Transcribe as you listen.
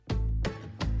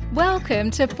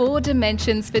Welcome to Four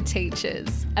Dimensions for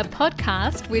Teachers, a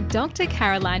podcast with Dr.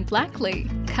 Caroline Blackley,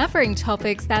 covering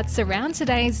topics that surround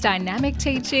today's dynamic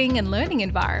teaching and learning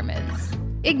environments.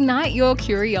 Ignite your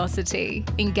curiosity,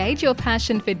 engage your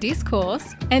passion for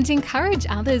discourse, and encourage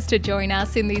others to join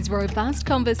us in these robust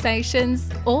conversations,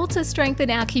 all to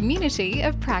strengthen our community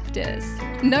of practice.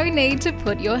 No need to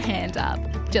put your hand up.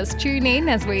 Just tune in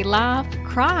as we laugh,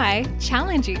 cry,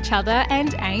 challenge each other,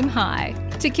 and aim high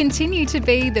to continue to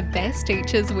be the best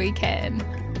teachers we can.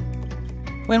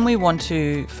 When we want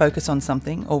to focus on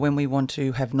something or when we want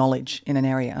to have knowledge in an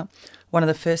area, one of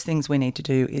the first things we need to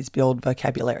do is build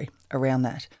vocabulary around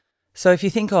that. So if you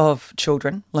think of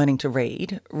children learning to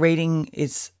read, reading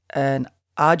is an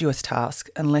arduous task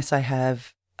unless I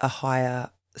have a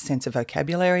higher sense of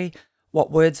vocabulary,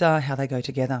 what words are, how they go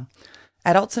together.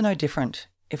 Adults are no different.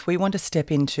 If we want to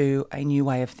step into a new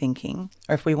way of thinking,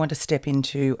 or if we want to step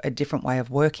into a different way of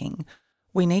working,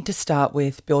 we need to start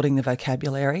with building the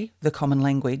vocabulary, the common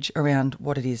language around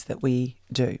what it is that we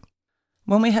do.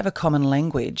 When we have a common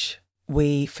language,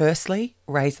 we firstly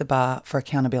raise the bar for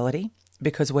accountability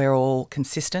because we're all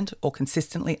consistent or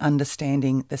consistently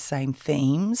understanding the same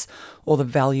themes or the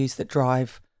values that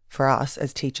drive for us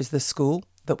as teachers the school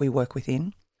that we work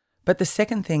within. But the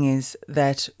second thing is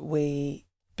that we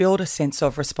build a sense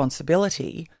of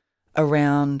responsibility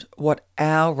around what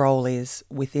our role is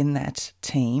within that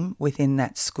team, within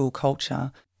that school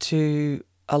culture, to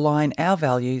align our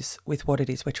values with what it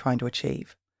is we're trying to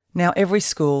achieve. Now, every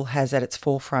school has at its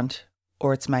forefront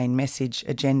or its main message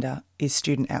agenda is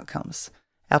student outcomes.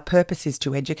 Our purpose is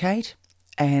to educate,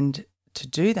 and to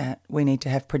do that, we need to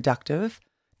have productive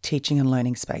teaching and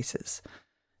learning spaces.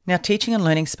 Now, teaching and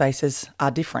learning spaces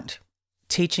are different.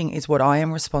 Teaching is what I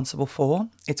am responsible for.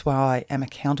 It's what I am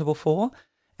accountable for.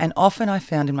 And often I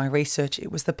found in my research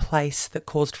it was the place that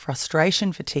caused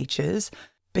frustration for teachers,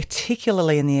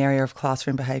 particularly in the area of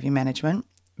classroom behaviour management,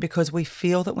 because we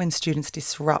feel that when students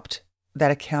disrupt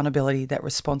that accountability, that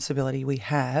responsibility we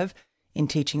have in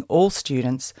teaching all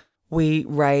students, we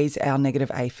raise our negative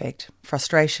affect.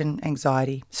 Frustration,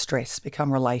 anxiety, stress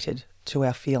become related to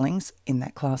our feelings in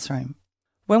that classroom.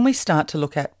 When we start to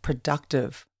look at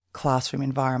productive classroom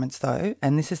environments though,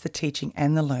 and this is the teaching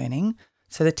and the learning,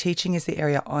 so the teaching is the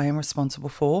area I am responsible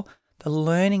for, the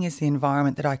learning is the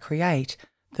environment that I create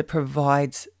that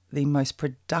provides the most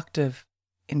productive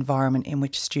environment in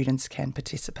which students can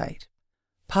participate.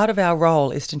 Part of our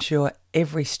role is to ensure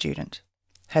every student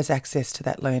has access to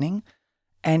that learning,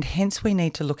 and hence we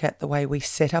need to look at the way we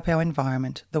set up our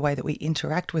environment, the way that we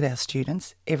interact with our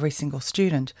students, every single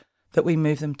student, that we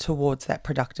move them towards that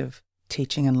productive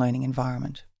teaching and learning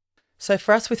environment. So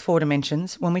for us with Four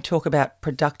Dimensions, when we talk about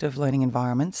productive learning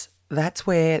environments, that's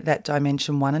where that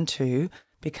dimension 1 and 2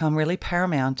 become really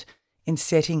paramount in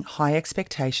setting high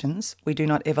expectations. We do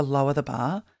not ever lower the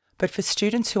bar, but for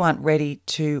students who aren't ready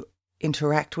to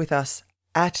interact with us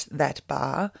at that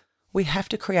bar, we have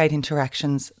to create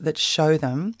interactions that show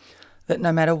them that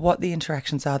no matter what the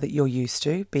interactions are that you're used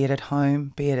to, be it at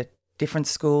home, be it at different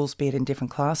schools, be it in different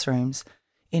classrooms,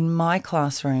 in my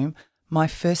classroom, my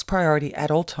first priority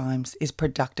at all times is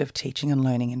productive teaching and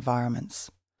learning environments.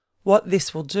 What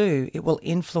this will do, it will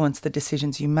influence the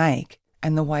decisions you make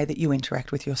and the way that you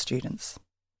interact with your students.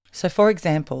 So for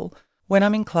example, when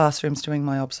I'm in classrooms doing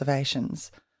my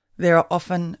observations, there are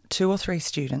often 2 or 3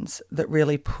 students that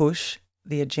really push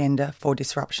the agenda for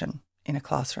disruption in a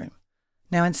classroom.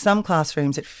 Now, in some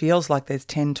classrooms, it feels like there's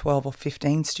 10, 12 or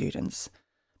 15 students,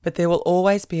 but there will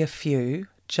always be a few,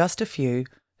 just a few,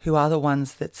 who are the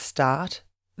ones that start,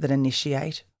 that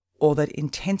initiate, or that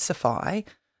intensify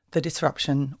the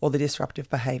disruption or the disruptive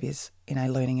behaviours in a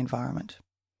learning environment.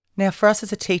 Now, for us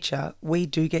as a teacher, we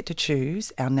do get to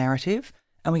choose our narrative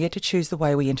and we get to choose the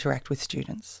way we interact with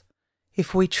students.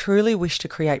 If we truly wish to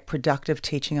create productive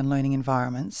teaching and learning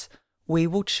environments, we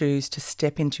will choose to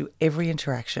step into every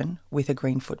interaction with a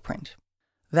green footprint.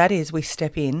 That is, we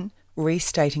step in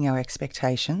restating our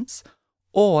expectations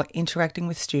or interacting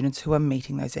with students who are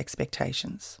meeting those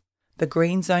expectations. The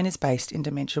green zone is based in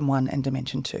Dimension 1 and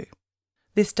Dimension 2.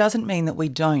 This doesn't mean that we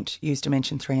don't use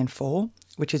Dimension 3 and 4,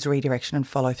 which is redirection and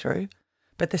follow through,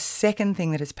 but the second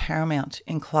thing that is paramount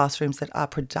in classrooms that are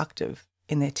productive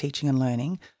in their teaching and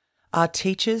learning are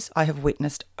teachers I have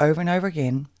witnessed over and over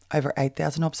again, over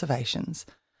 8,000 observations.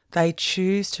 They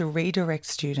choose to redirect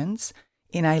students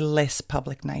in a less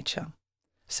public nature.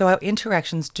 So our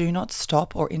interactions do not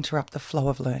stop or interrupt the flow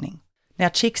of learning. Now,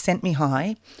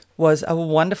 Csikszentmihalyi was a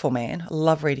wonderful man. I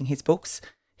love reading his books.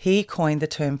 He coined the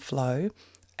term flow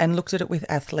and looked at it with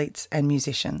athletes and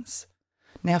musicians.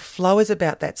 Now, flow is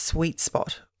about that sweet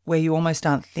spot where you almost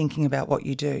aren't thinking about what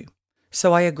you do.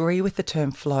 So I agree with the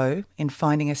term flow in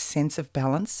finding a sense of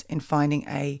balance, in finding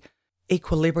a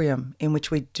equilibrium in which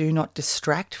we do not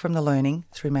distract from the learning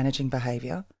through managing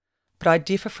behaviour. But I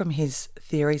differ from his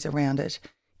theories around it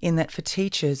in that for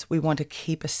teachers, we want to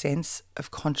keep a sense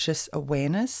of conscious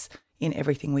awareness in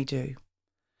everything we do.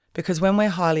 Because when we're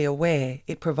highly aware,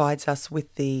 it provides us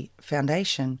with the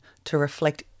foundation to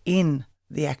reflect in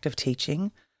the act of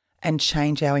teaching and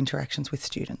change our interactions with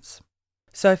students.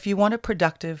 So if you want a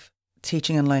productive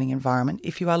teaching and learning environment,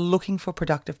 if you are looking for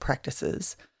productive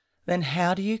practices, then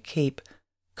how do you keep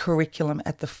curriculum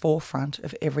at the forefront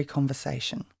of every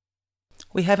conversation?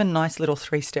 We have a nice little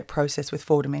 3-step process with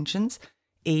 4 dimensions,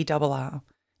 ERR.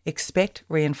 Expect,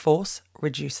 reinforce,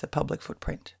 reduce the public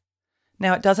footprint.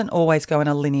 Now, it doesn't always go in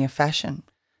a linear fashion.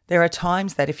 There are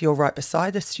times that if you're right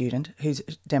beside the student who's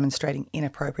demonstrating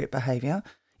inappropriate behaviour,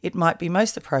 it might be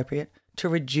most appropriate to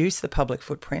reduce the public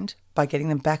footprint by getting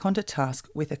them back onto task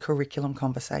with a curriculum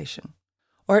conversation.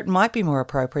 Or it might be more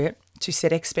appropriate to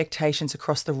set expectations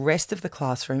across the rest of the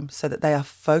classroom so that they are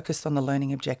focused on the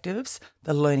learning objectives,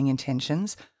 the learning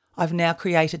intentions. I've now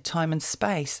created time and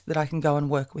space that I can go and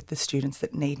work with the students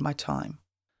that need my time.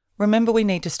 Remember, we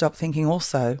need to stop thinking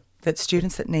also that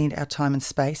students that need our time and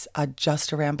space are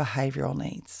just around behavioural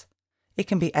needs. It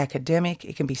can be academic,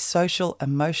 it can be social,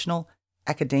 emotional,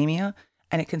 academia,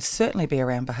 and it can certainly be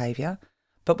around behaviour.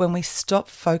 But when we stop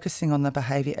focusing on the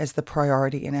behaviour as the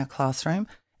priority in our classroom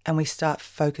and we start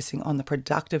focusing on the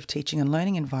productive teaching and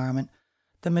learning environment,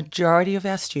 the majority of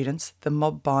our students, the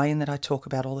mob buy-in that I talk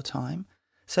about all the time,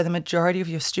 so the majority of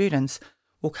your students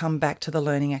will come back to the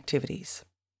learning activities.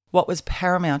 What was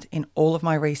paramount in all of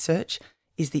my research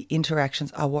is the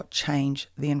interactions are what change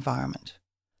the environment.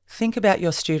 Think about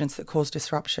your students that cause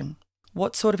disruption.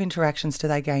 What sort of interactions do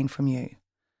they gain from you?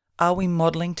 Are we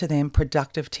modelling to them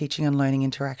productive teaching and learning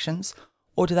interactions,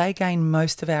 or do they gain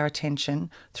most of our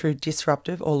attention through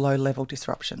disruptive or low-level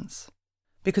disruptions?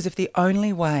 Because if the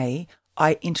only way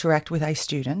I interact with a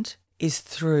student is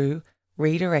through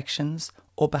redirections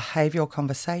or behavioural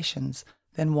conversations,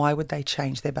 then why would they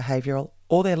change their behavioural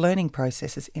or their learning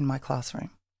processes in my classroom?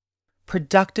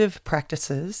 Productive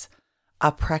practices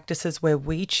are practices where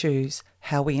we choose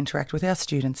how we interact with our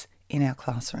students in our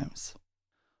classrooms.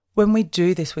 When we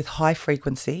do this with high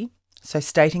frequency, so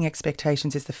stating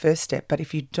expectations is the first step, but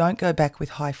if you don't go back with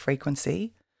high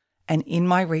frequency, and in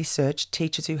my research,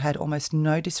 teachers who had almost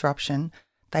no disruption,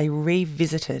 they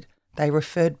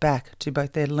referred back to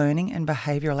both their learning and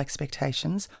behavioural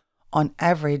expectations on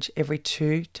average every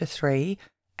 2 to 3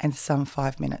 and some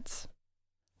 5 minutes.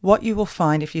 What you will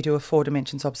find if you do a 4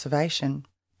 dimensions observation,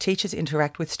 teachers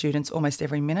interact with students almost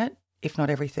every minute, if not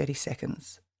every 30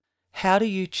 seconds. How do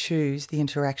you choose the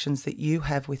interactions that you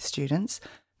have with students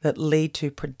that lead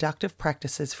to productive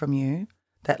practices from you,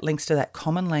 that links to that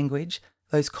common language,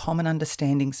 those common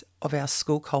understandings of our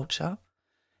school culture?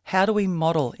 How do we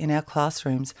model in our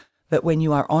classrooms that when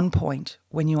you are on point,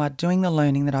 when you are doing the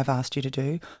learning that I've asked you to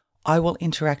do, I will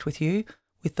interact with you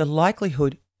with the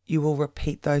likelihood you will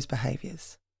repeat those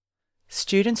behaviours?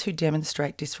 Students who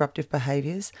demonstrate disruptive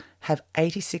behaviours have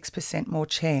 86% more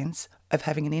chance of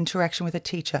having an interaction with a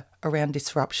teacher around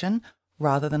disruption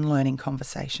rather than learning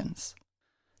conversations.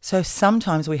 So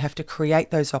sometimes we have to create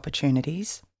those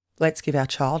opportunities. Let's give our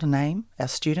child a name, our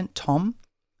student, Tom.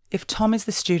 If Tom is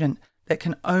the student that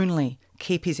can only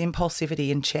keep his impulsivity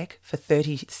in check for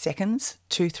 30 seconds,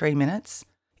 2-3 minutes,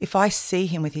 if I see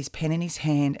him with his pen in his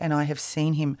hand and I have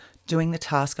seen him doing the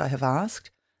task I have asked,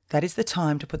 that is the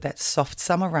time to put that soft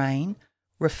summer rain,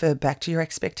 refer back to your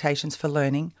expectations for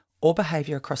learning or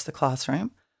behaviour across the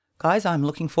classroom. Guys, I'm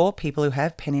looking for people who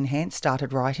have pen in hand,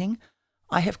 started writing.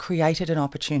 I have created an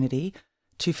opportunity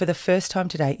to, for the first time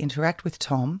today, interact with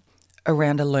Tom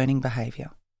around a learning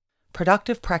behaviour.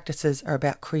 Productive practices are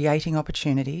about creating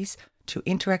opportunities to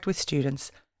interact with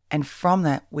students, and from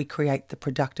that we create the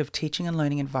productive teaching and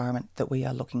learning environment that we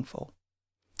are looking for.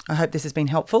 I hope this has been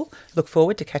helpful. Look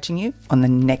forward to catching you on the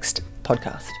next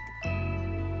podcast.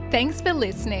 Thanks for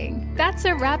listening. That's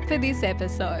a wrap for this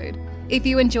episode. If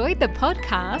you enjoyed the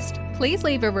podcast, please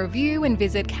leave a review and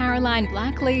visit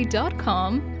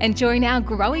CarolineBlackley.com and join our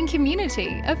growing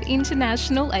community of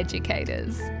international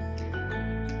educators.